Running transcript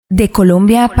De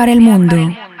Colombia para el mundo,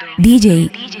 DJ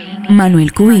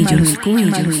Manuel Cubillos.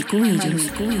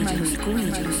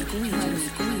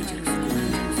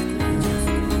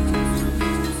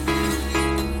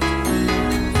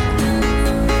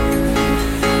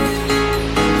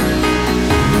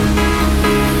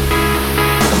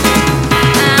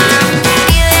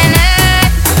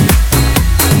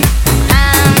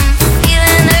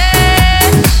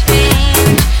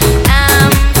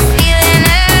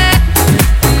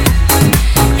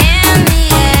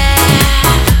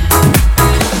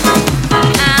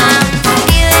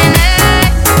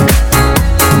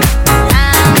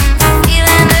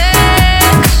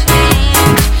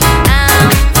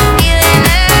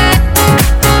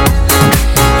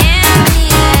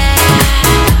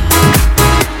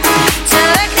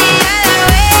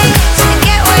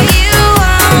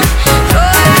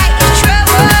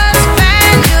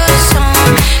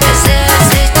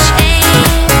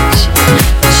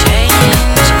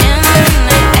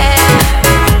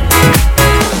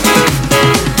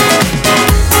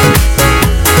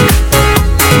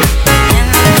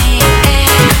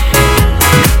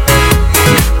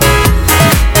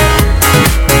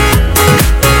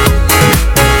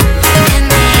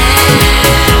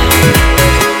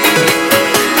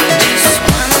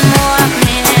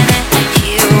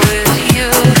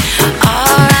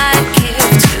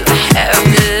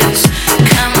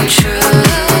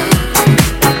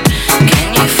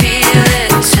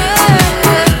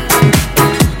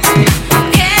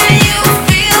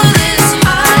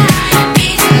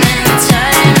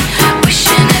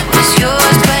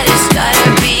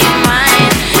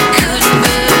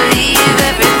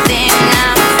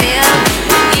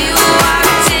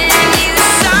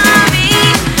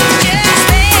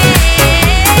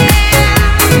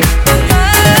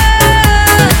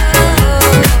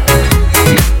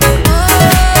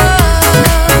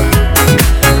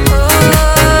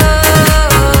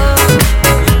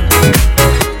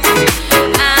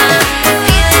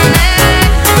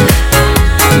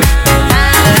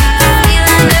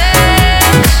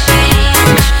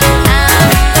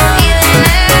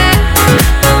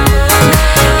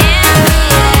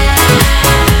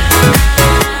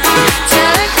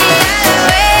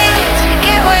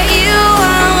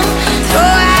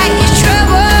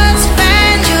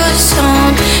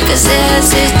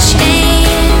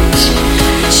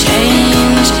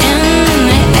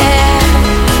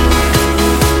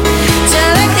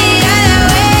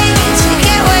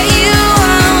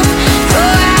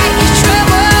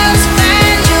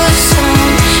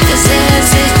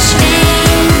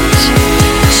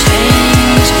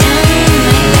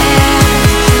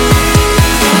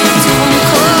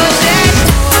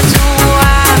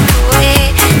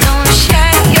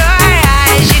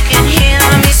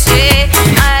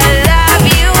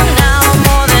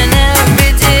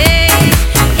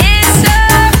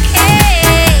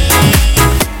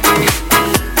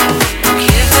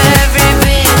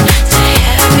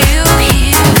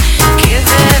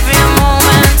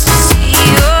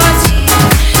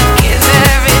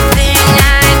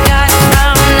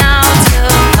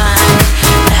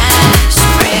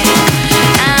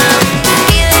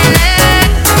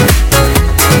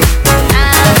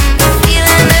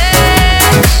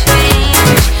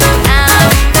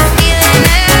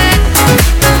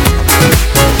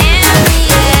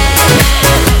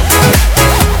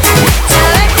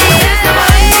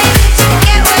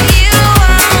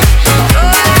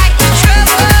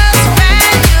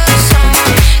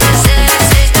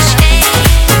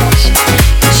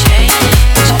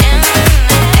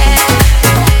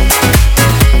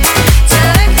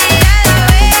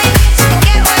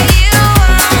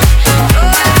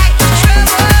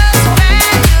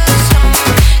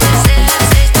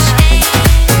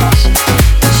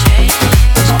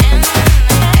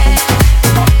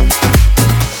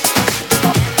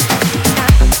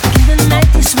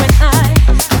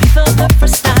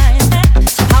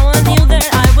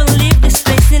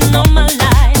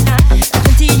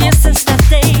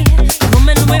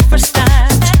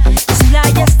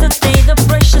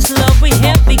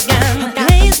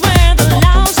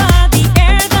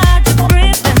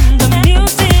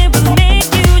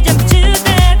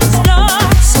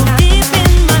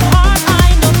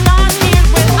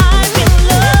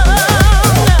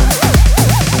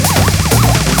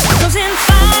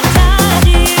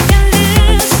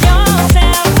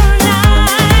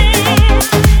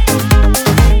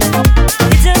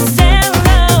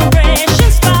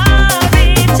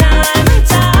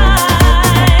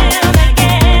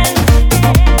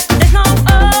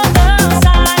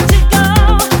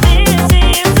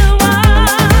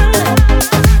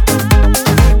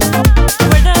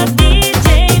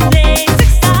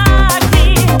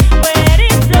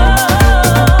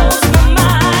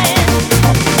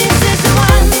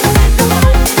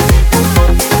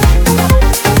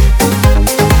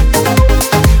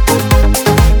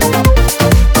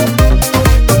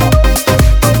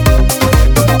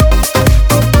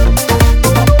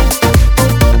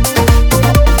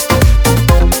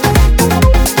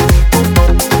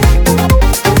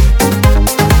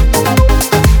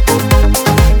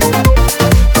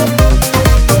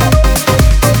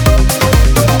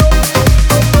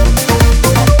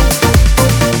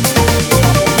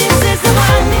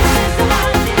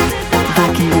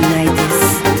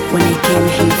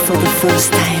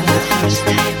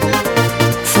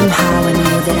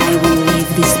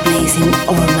 this place in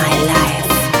all my life.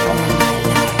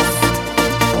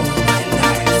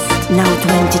 Now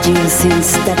 20 years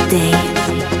since that day,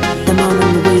 the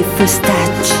moment we first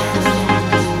touched.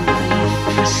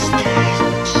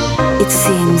 It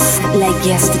seems like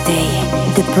yesterday,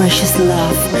 the precious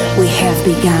love we have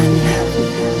begun.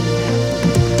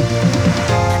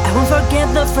 I won't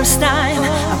forget the first time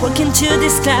I walked into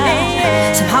this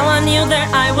sky. Somehow I knew that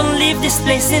I would leave this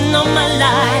place in all my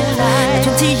life.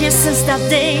 20 years since that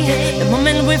day, the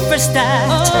moment we first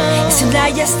touched. It seems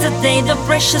like yesterday, the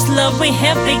precious love we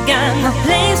have begun. A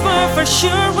place where for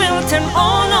sure we'll turn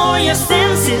on all your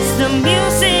senses. The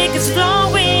music is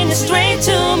flowing straight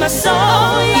to my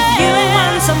soul. If you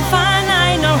want some fun,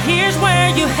 I know here's where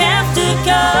you have to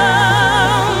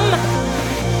come.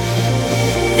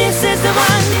 This is the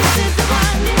one.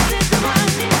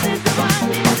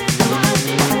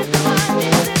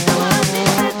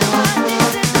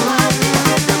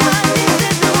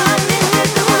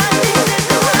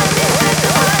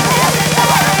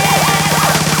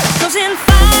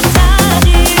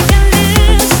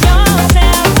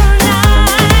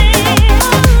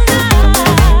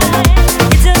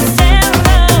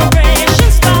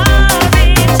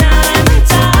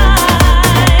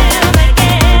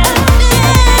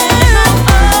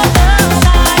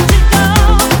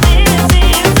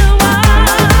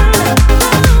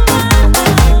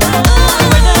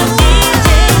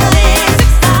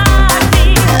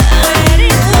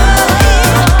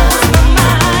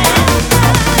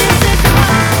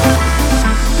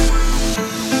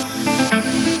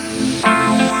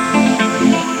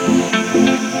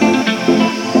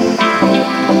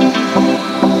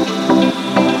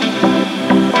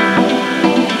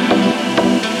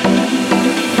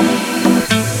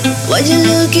 What you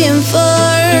looking for?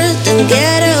 Don't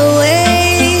get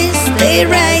away. Stay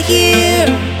right here,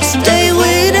 stay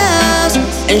with us,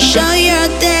 and show your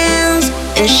dance,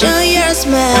 and show your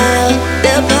smile.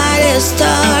 The party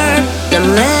start, no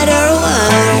matter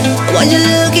what. What you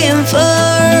looking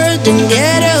for? Don't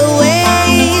get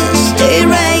away. Stay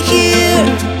right here,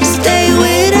 stay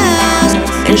with us,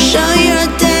 and show your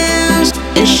dance,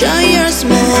 and show your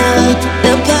smile.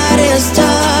 The party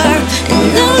start,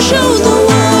 and now show the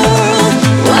world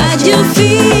what you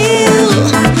feel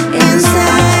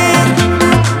inside.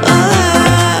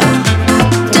 Oh,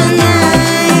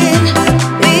 tonight,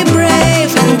 be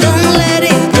brave and don't let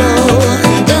it go,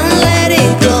 and don't let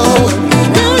it go.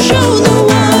 Now show the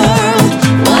world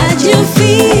what you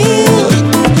feel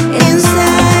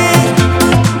inside.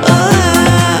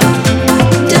 Oh,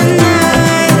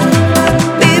 tonight,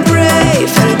 be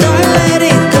brave and don't let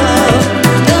it go,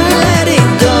 don't let it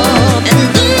go, and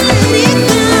don't let it go.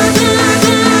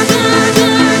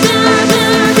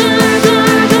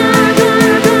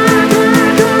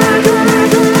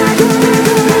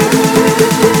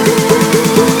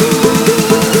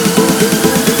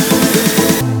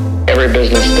 Every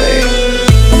business day.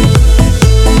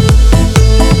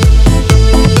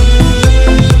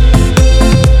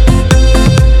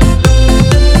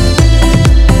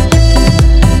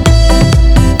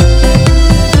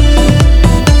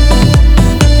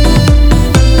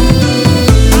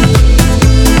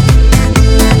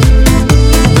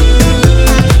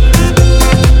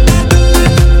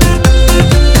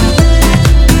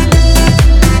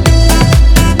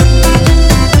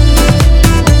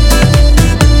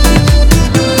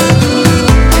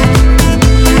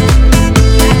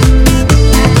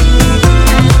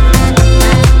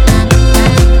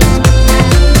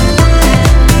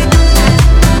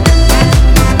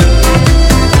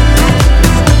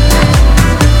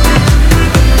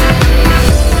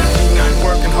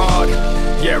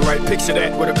 Picture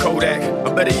that with a Kodak,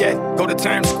 or better yet, go to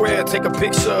Times Square, take a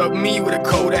picture of me with a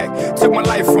Kodak. Took my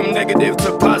life from negative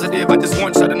to positive, I just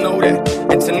want y'all to know that.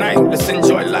 And tonight, let's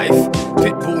enjoy life.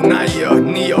 Pitbull, Naya,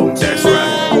 Neo, that's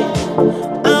right.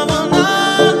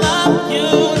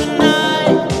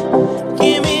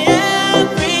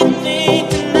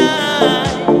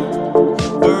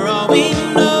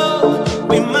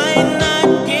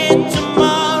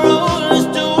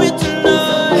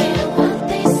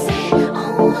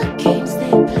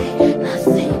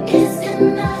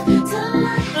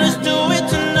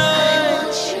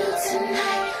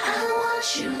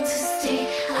 You to stay.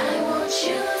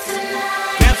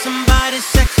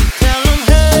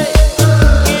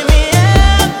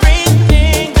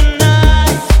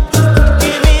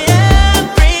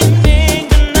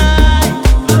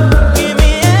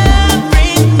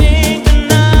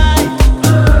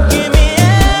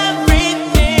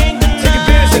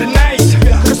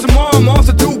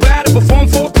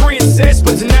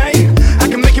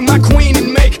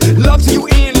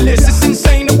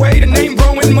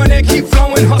 flowing, money keep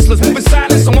flowing. Hustlers moving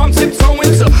silent, so I'm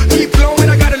tiptoeing to keep blowing.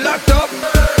 I got it locked up.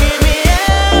 Give me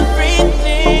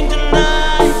everything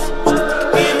tonight.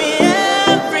 Give me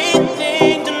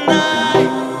everything tonight.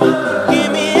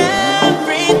 Give me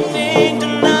everything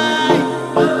tonight.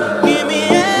 Give me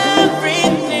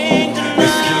everything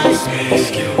tonight.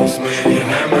 Excuse me,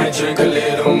 and I might drink a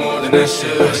little more than I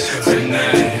should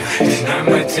tonight. And I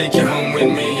might take you home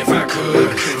with me if I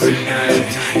could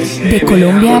tonight. De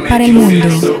Colombia para el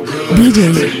mundo,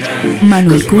 DJ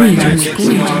Manuel Cubillos.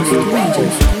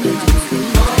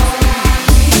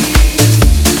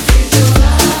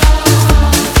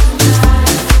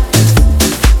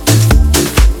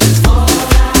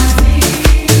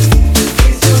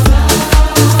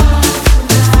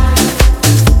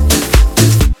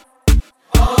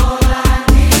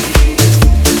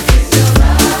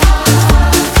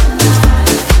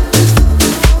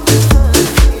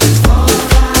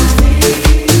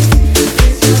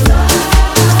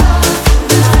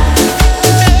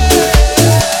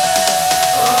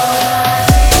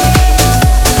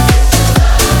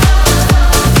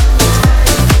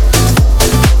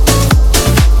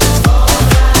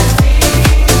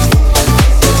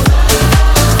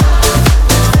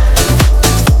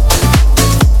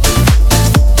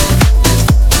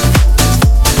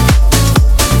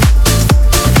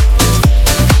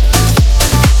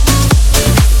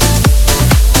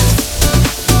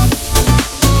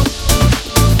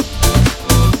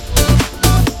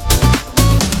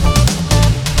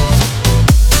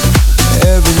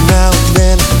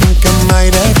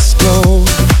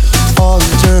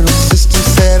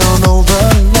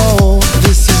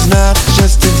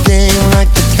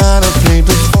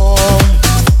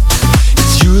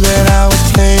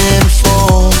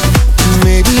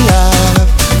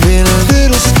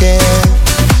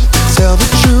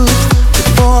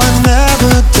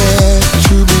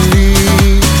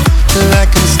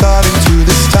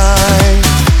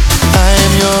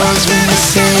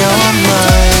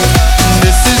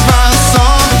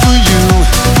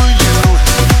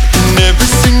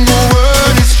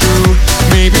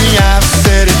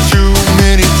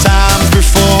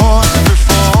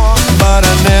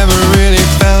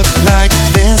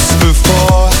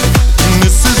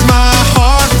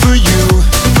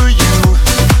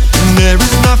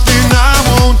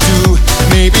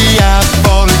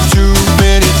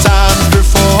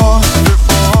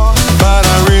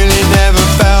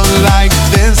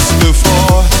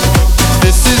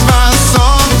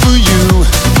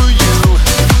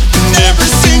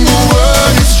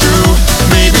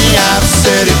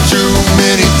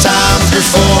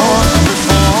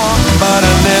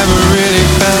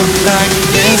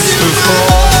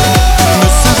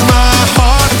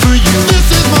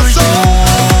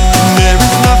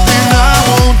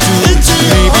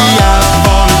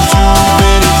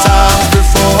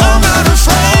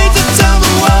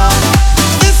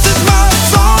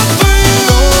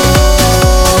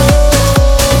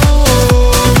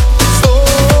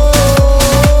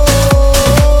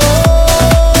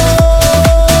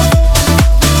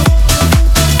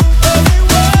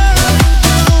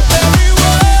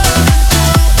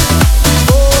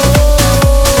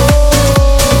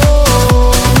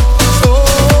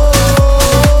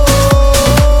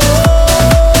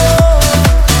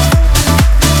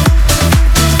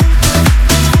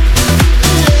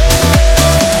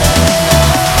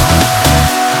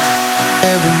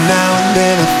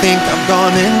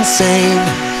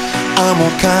 I'm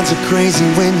all kinds of crazy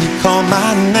when you call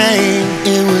my name.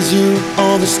 It was you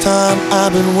all this time,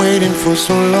 I've been waiting for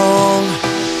so long.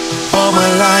 All my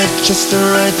life just to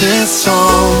write this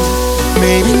song.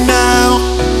 Maybe now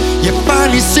you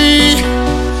finally see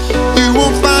you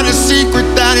won't find a secret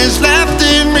that is left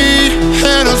in me.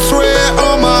 And I swear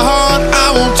on my heart I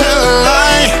won't tell a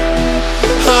lie.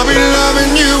 I'll be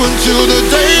loving you until the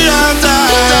day I die.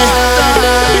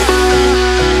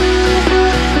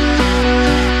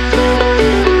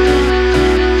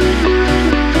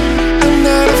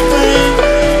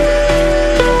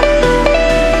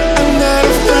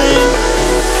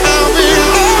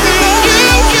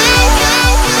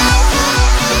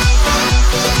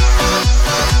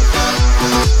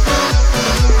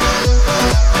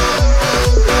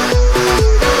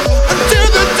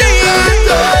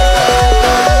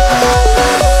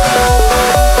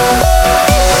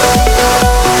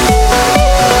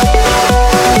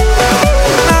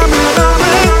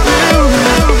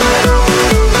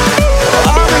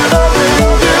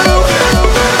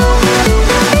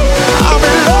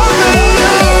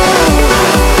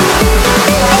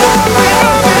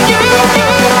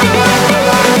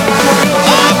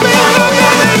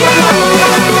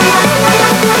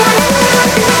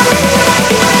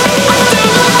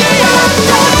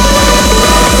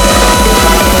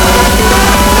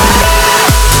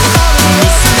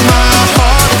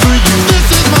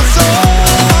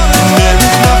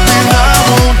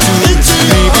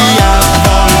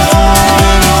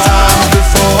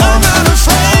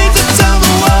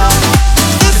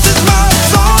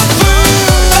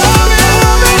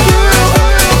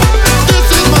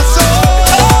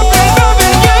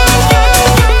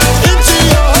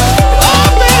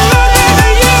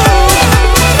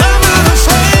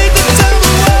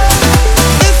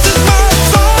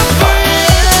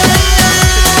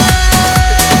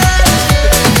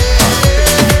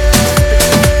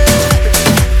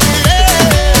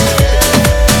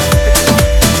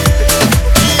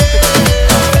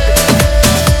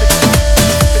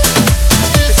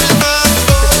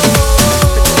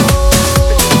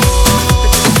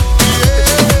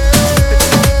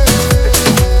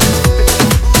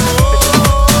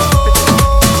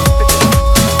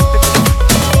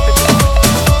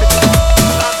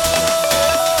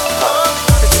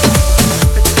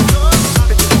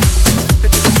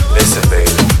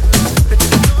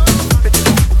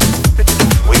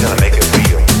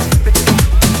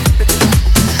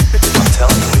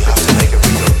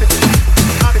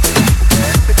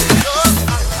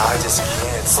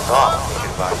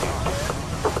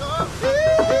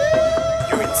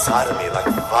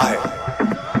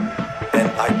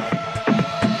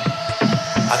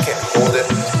 I can't hold it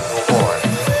no more.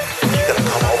 You gotta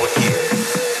come over here.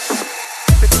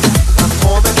 I'm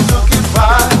home and looking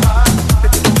right.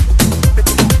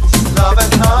 Just love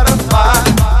and not a fight.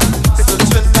 So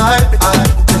tonight I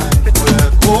think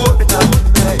we're gonna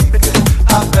make it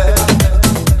happen.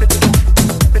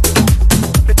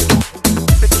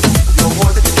 Your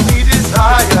words give me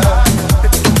desire.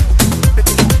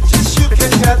 Just you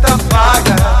can get the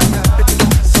fire.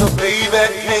 So baby,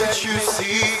 can't you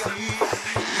see?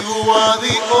 You are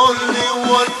the only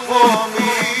one for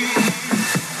me.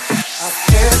 I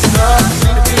can't stop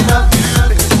thinking of you,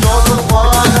 'cause you're the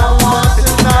one I want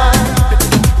tonight.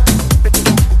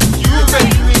 You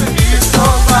make me feel so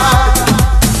fine.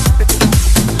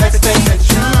 Let's make it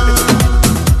true.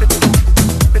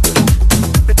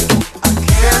 I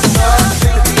can't stop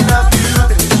thinking of you,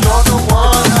 'cause you're the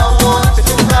one I want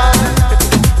tonight.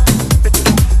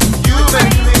 You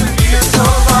make me feel so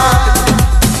fine.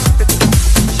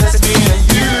 Just me and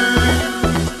you.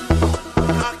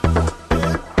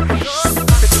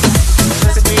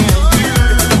 Just me and you.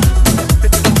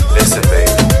 Listen,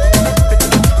 baby.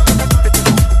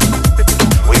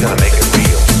 We gotta make it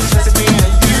real. Just me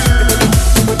and you.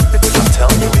 I'm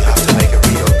telling you, we have to make it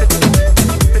real.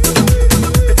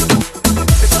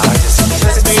 I just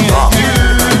me and you.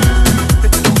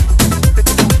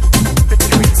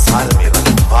 You're inside of me like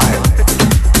a fire.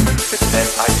 And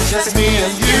I just me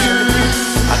and you.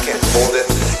 I can't hold it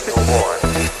no more.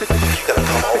 You gotta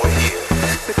come over here.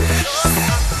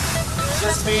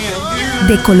 Just me and you.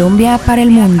 De Colombia para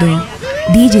el mundo,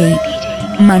 DJ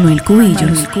Manuel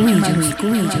Cubillos.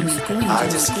 I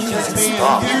just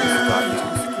stop.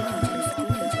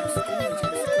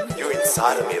 You're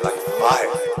inside of me like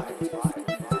fire.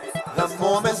 The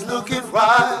moment's looking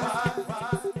right.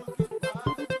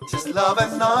 Just love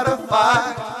and not a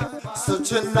fight. So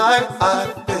tonight I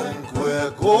think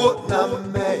we're gonna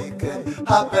make it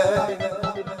happen.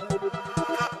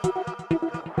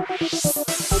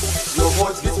 Your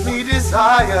words give me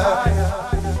desire.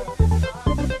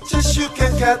 Just you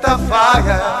can get the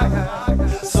fire.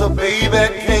 So baby,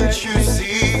 can't you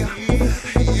see?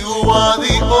 You are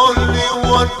the only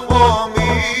one for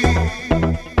me.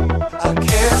 I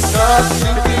can't stop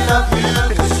thinking of you,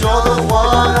 'cause you're the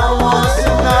one I want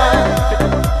tonight.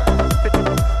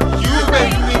 You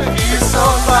make me feel so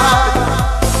fine.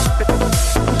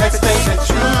 Let's make it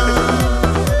true.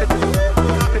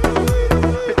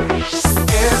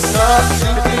 Can't stop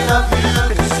thinking of you,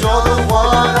 'cause you're the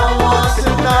one I want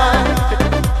tonight.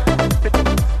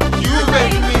 You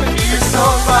make me feel so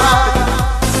fine.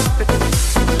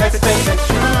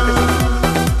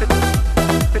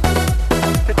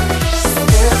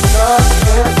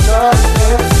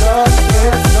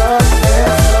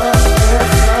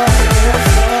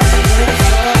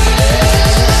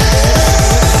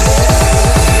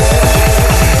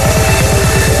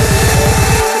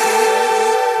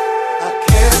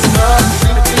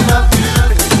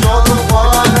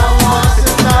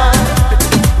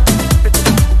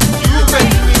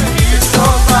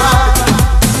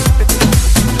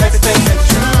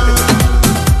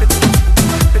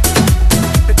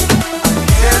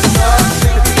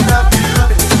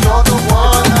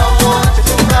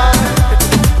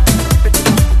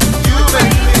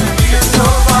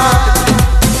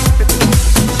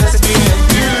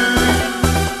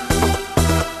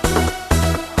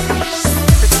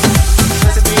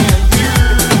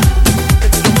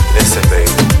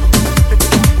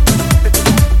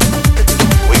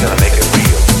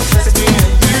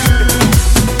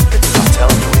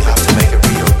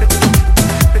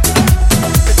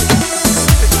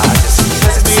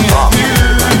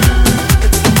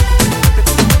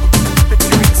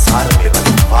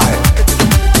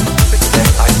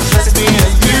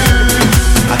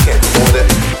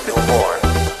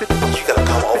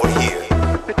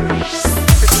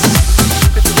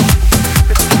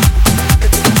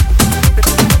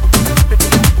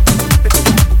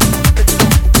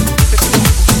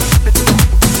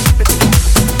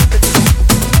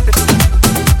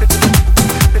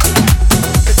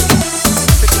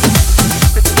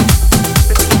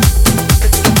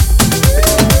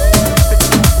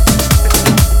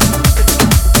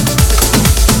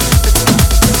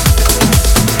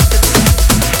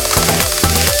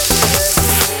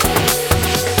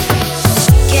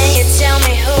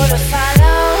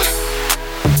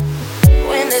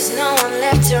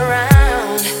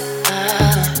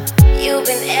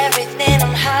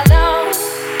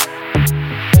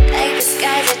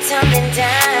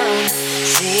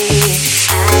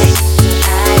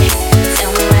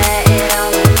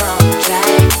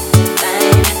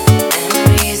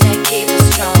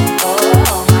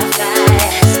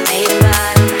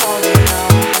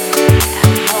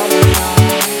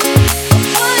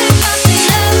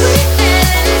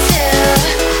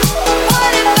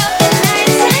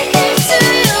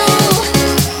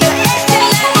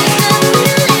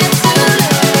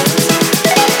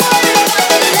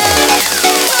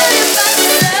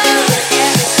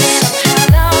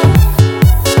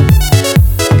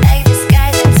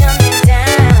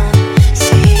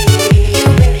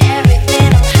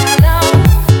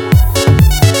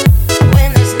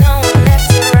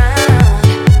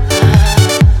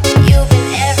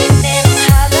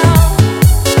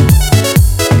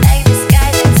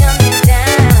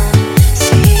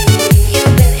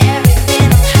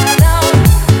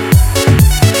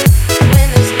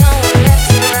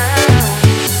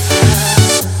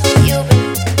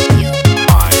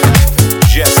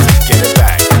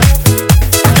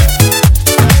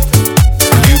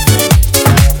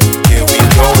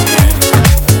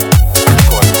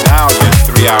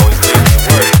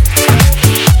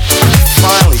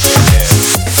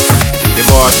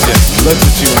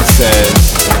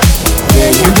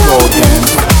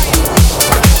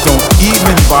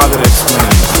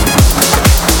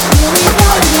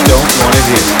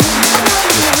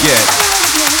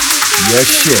 your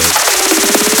shit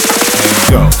and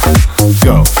go,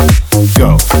 go,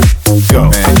 go, go.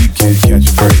 Man, you can't catch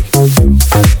a break.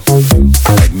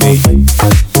 Like me.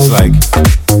 It's like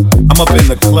I'm up in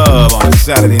the club on a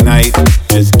Saturday night,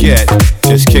 just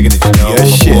kicking it, you know, your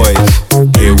shit. Boys,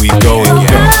 here we go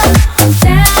again.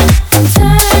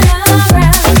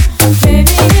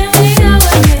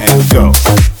 And go,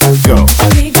 go.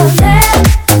 We go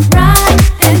left, right,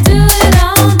 and do it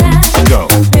all night. Go,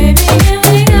 baby, here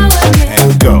we go again.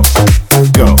 And go,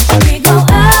 go. We go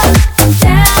up,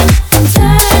 down,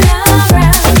 turn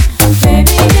around.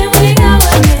 Baby, here we go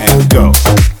again. And go,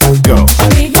 go.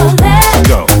 We go left,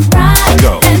 go, right,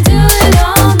 go, and do it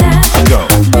all night. Go,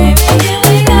 baby, here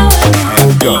we go again.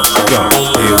 And go, go.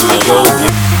 Here we go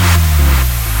again.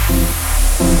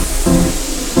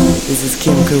 This is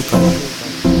Kim Cooper.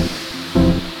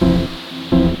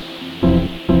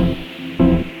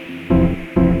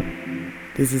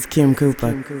 This is Kim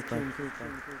Cooper.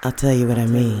 I'll tell you what I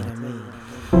mean.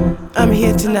 I'm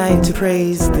here tonight to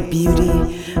praise the beauty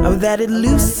of that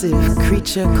elusive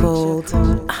creature called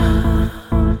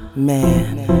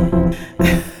man.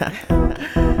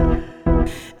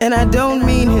 And I don't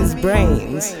mean his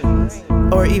brains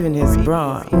or even his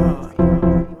brawn.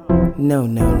 No,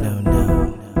 no, no,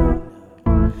 no.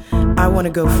 I want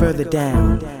to go further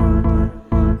down.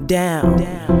 Down.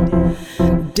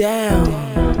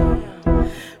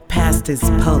 Past his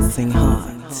pulsing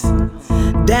heart,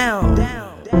 down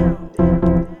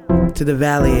to the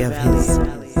valley of his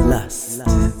lust.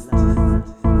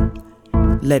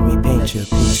 Let me paint you a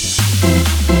picture.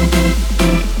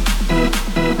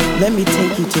 Let me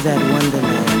take you to that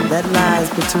wonderland that lies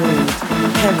between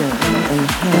heaven and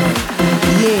hell,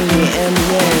 yin and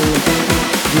yang,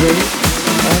 great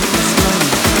and small.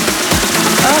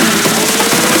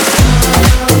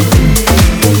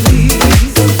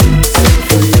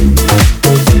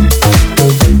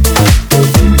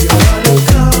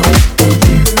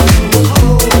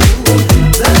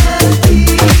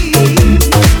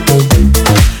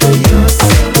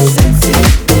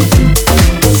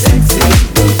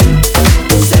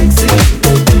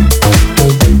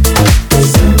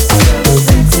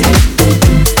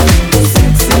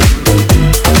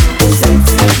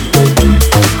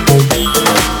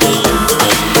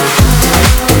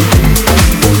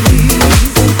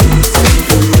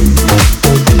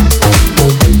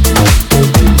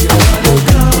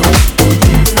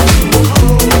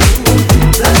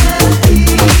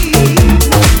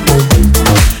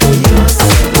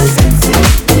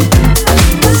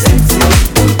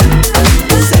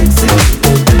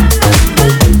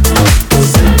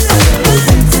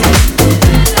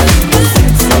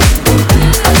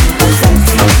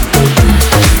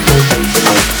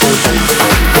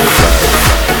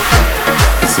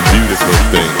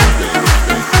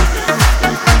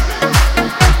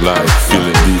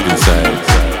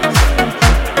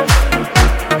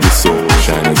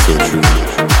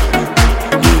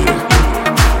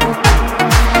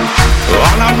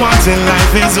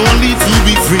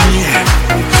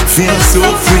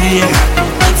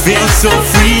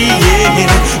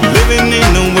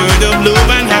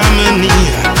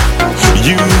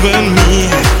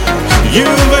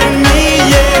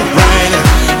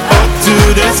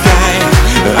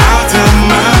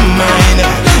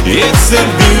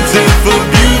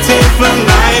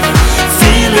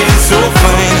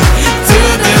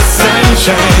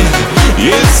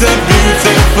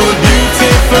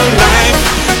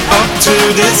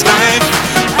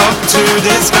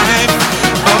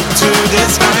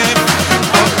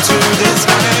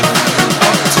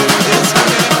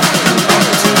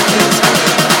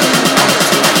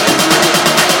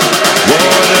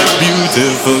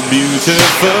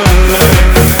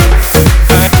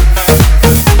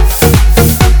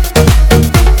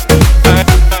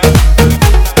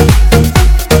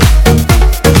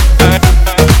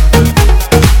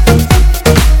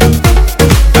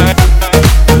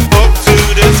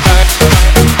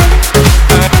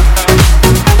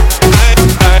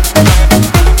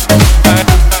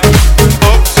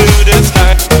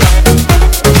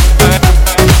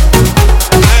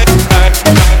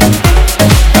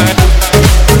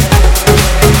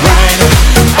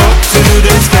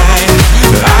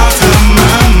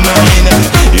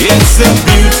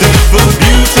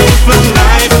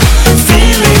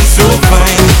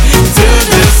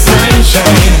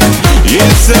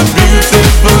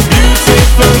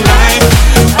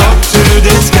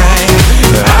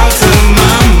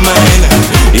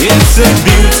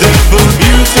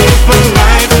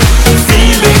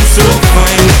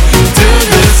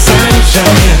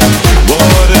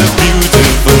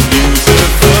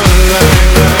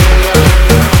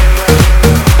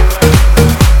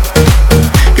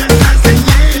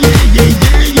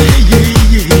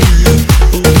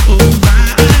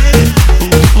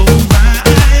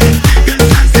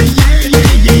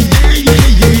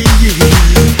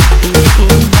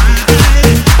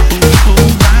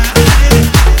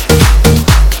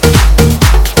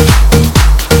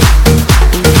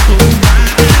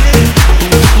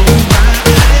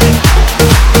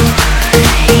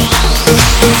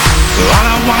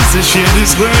 to share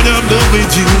this word of love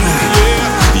with you.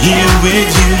 Yeah,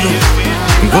 with you.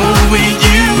 Oh, with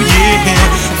you, yeah.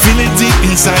 Feel it deep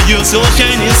inside your soul,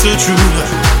 shining so true.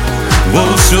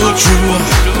 Oh, so true.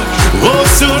 Oh,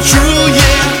 so true,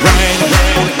 yeah. Right.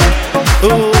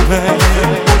 Oh, right.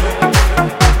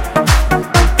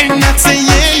 And I say,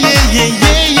 yeah, yeah, yeah,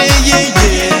 yeah, yeah, yeah,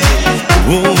 yeah.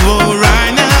 Oh, oh,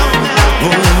 right now.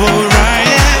 Oh, oh,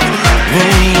 right. Oh,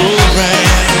 oh, right.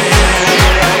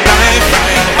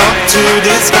 Up to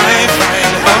the sky,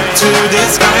 up to the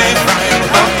sky,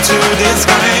 up to the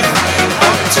sky,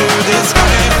 up to the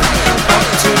sky, up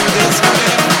to the sky,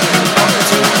 up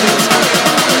to the sky.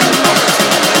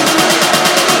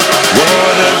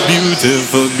 What a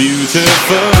beautiful,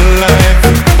 beautiful life.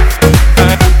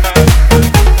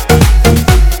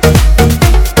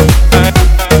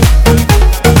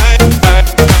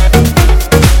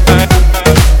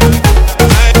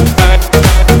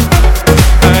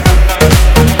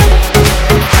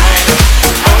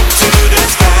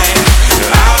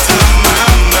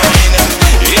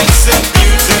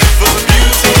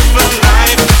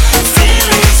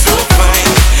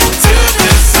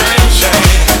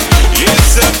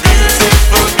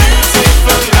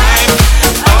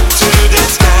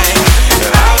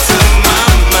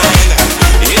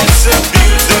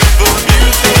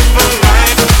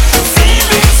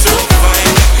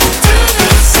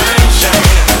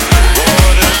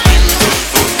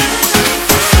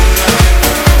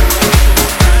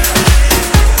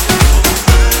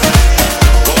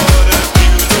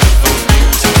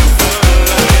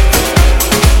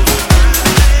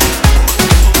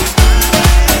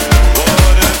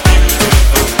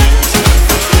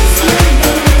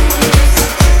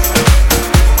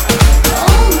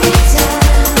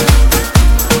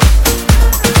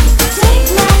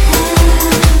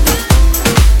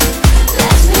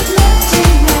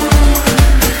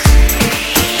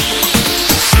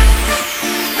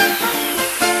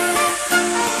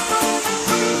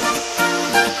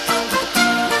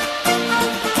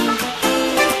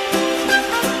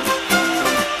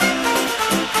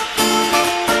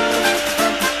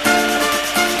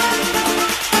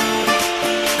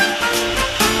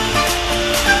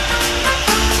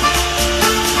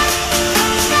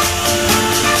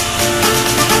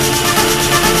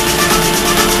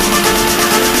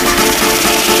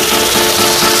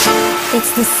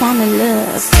 It's the sun of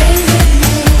love.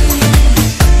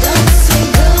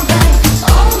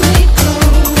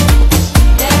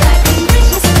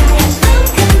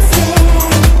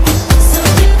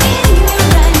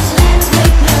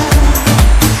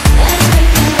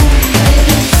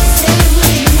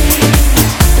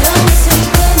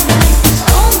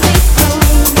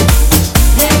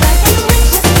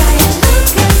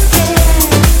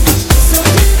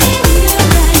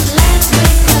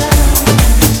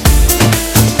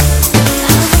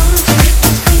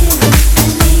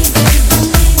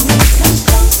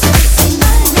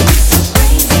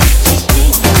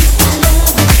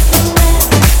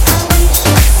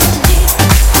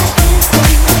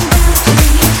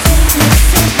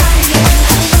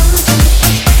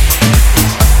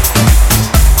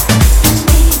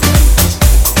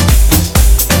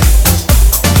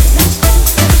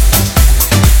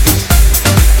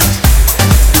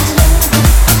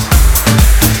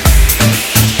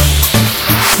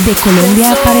 De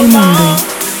Colombia para el mundo,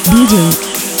 DJ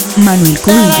Manuel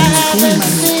Cubillos.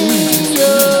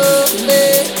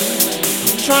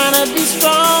 Trying to be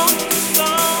strong,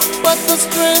 but the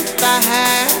strength I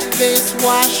have is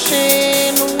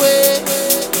washing away.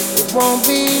 It won't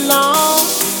be long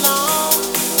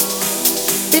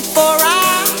before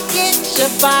I get you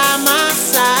by my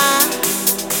side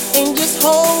and just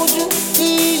hold you,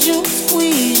 tease you,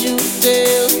 squeeze you,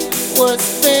 tell you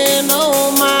what's been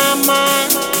on my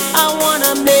mind. I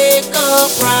wanna make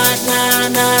up right now,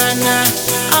 nah, nah.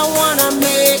 I wanna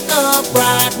make up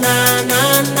right now,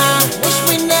 nah, nah. Wish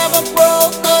we never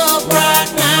broke up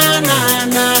right now, nah,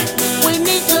 nah. We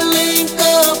need to link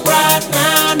up right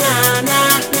now, nah,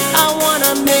 nah. I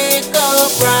wanna make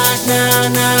up right now,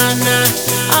 nah, nah.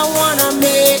 I wanna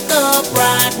make up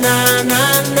right now,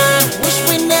 nah, nah. Wish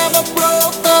we never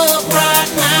broke up right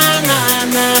now, nah,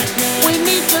 nah. We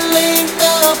need to link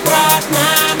up right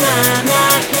now, nah,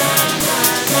 nah.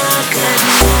 Good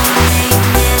morning,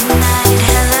 midnight,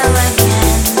 hello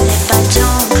again. If I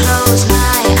don't close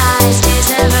my eyes,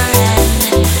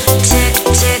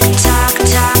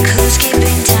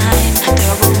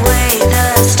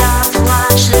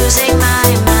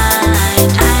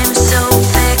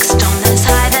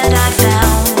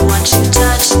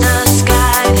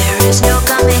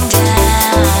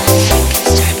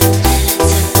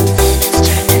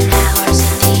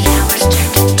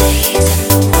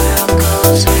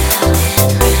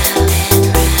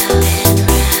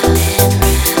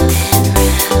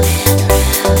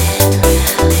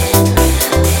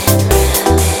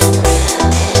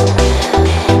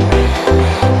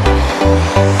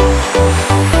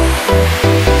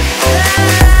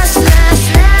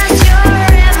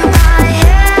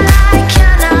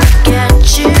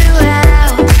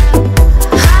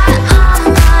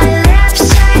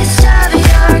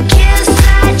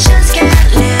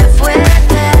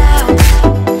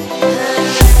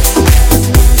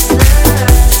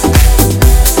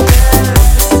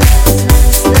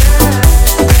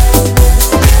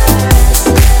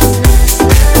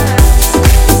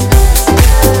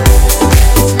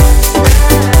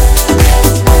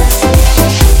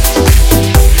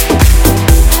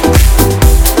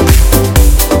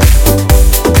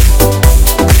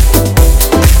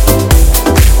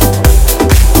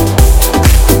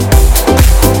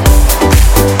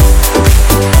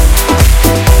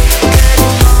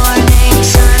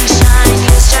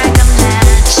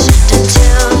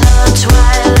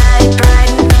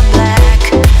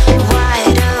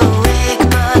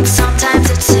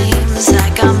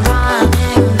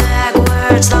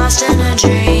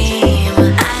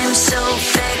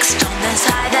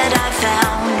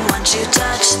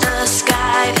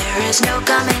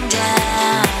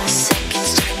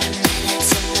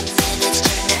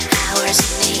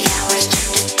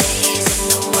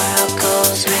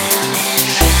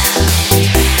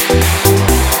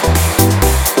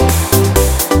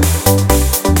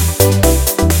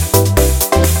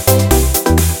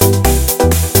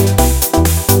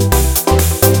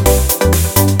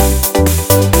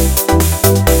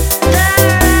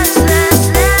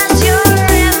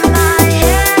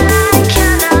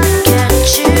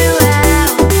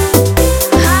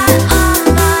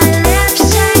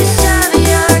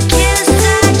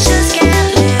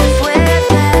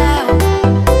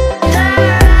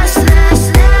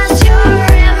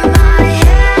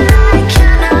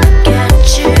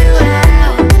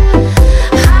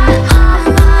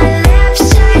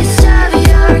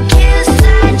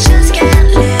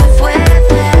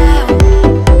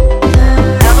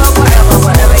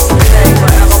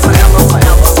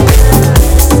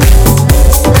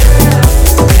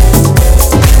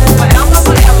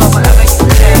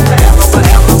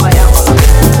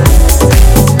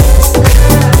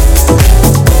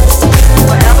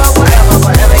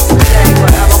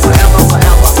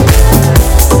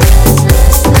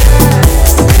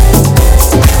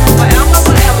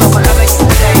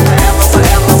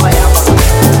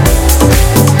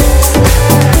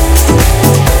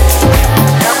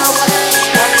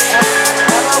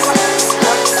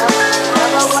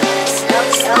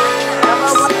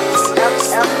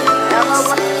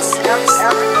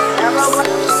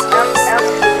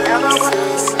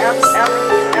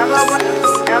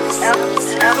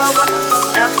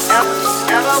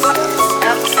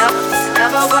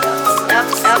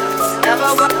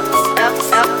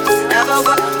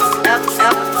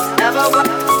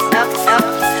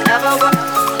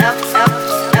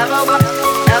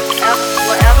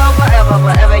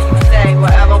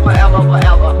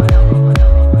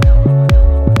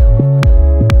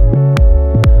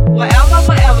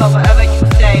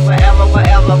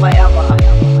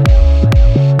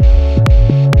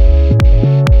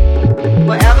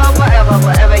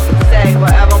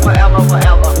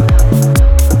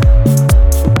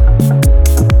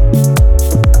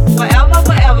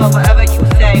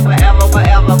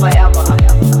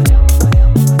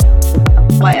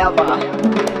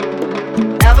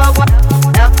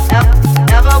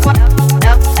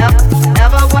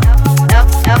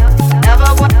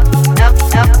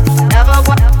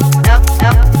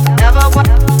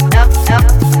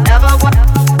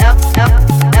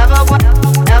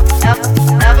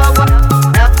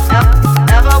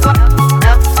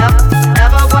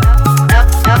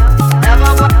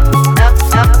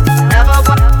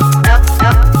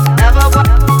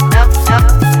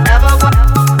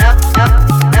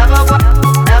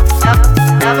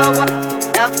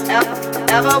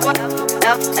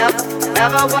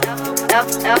 A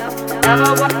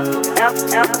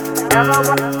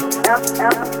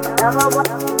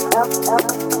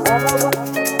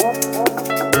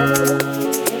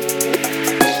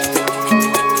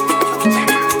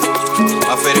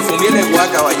Ferifumil es guay,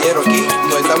 caballero, aquí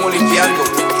nos estamos limpiando.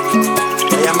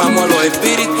 Le llamamos a los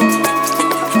espíritus,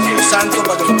 a los santos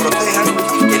para que nos protejan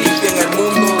y que limpien el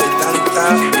mundo de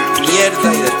tanta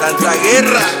mierda y de tanta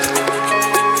guerra.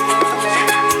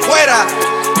 ¡Fuera!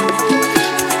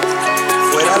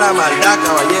 Fuera la maldad,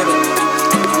 caballero.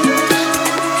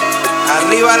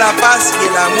 Arriba la paz y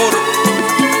el amor.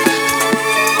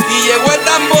 Y llegó el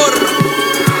tambor.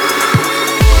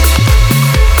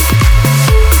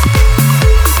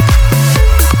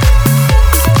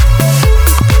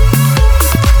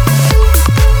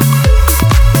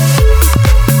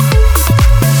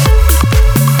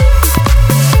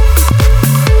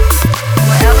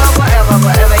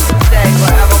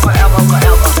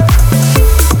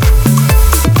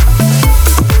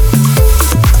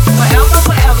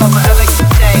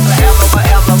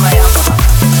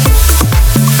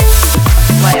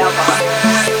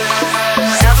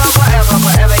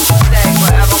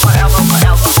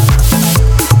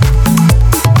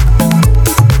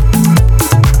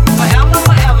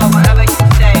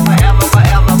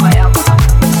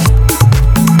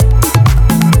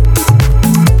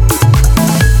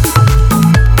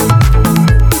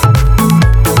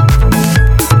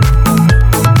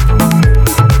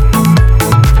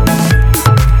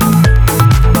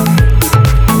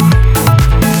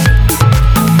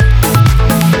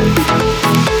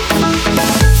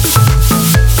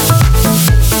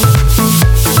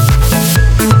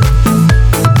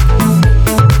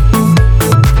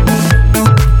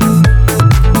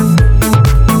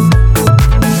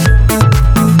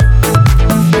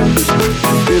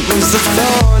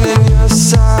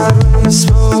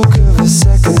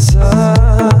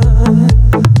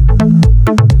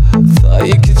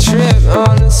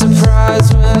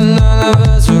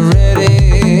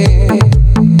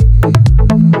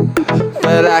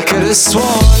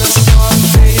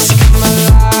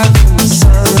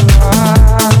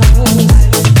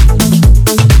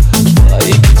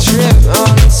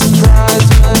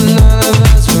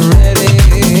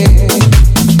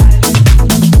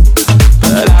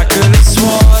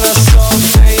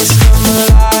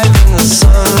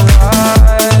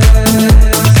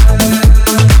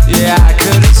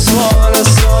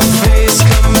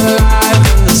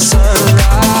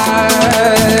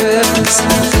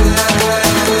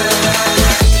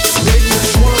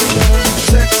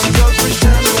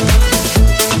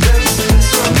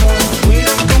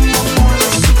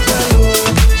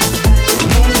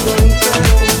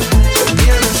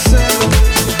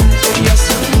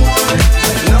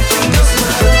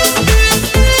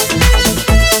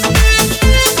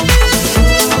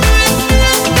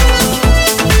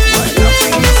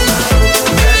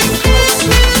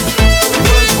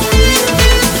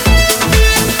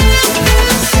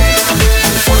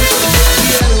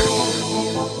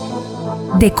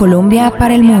 De Colombia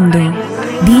para el mundo,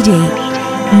 DJ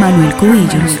Manuel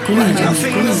Cubillos.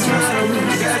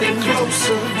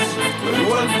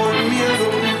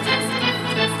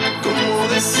 ¿Cómo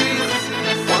decir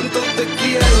cuánto te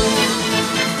quiero?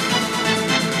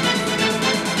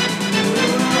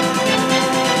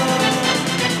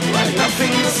 Like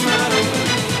nothing else matters.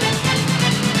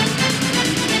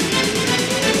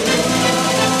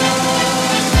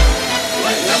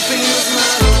 Like nothing else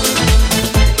matters.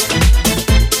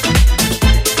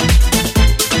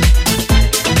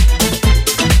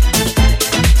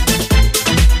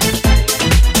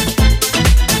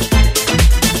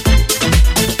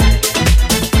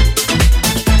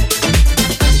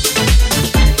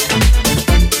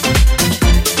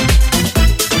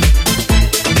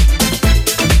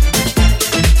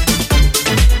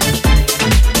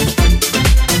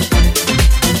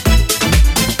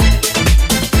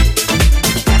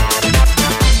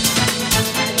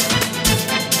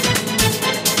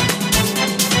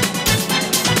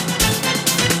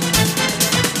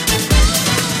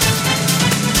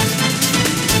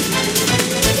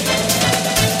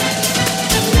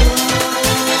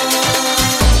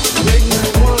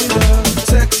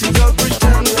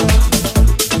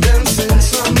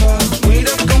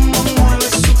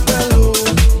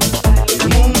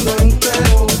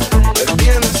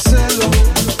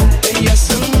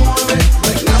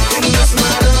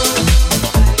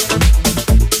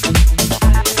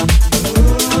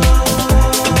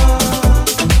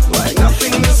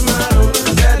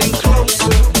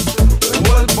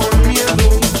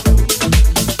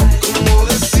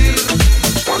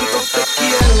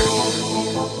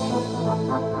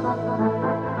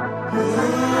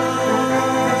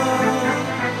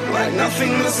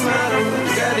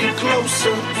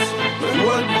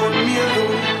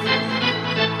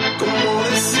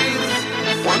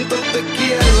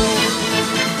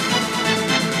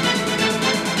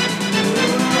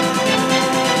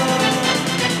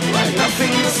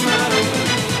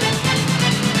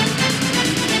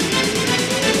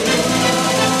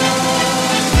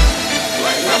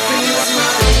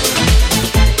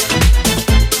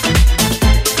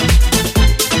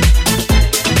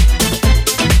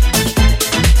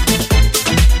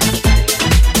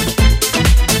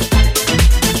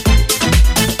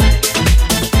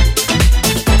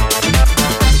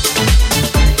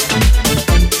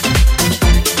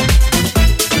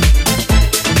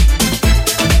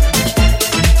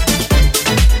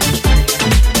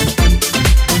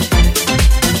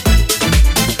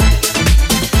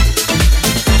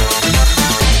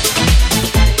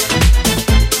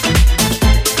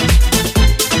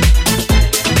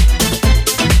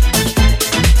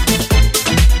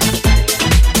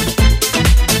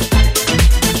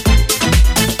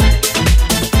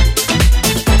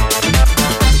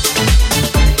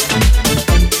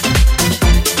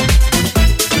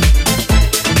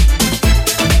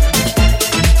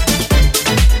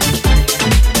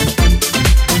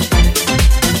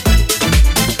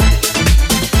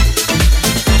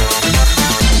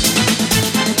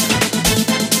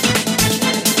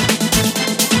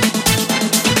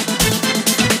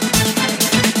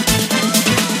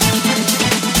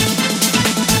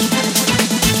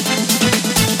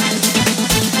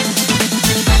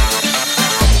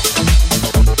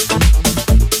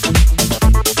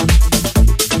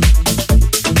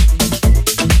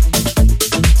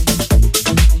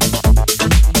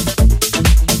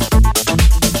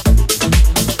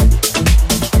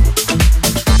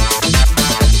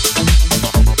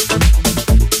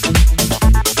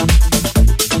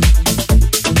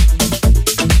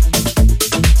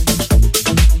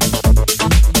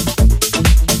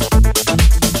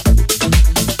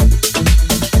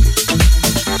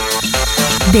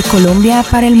 De Colombia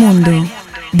para el mundo,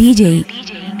 DJ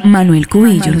Manuel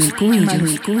Cubillos.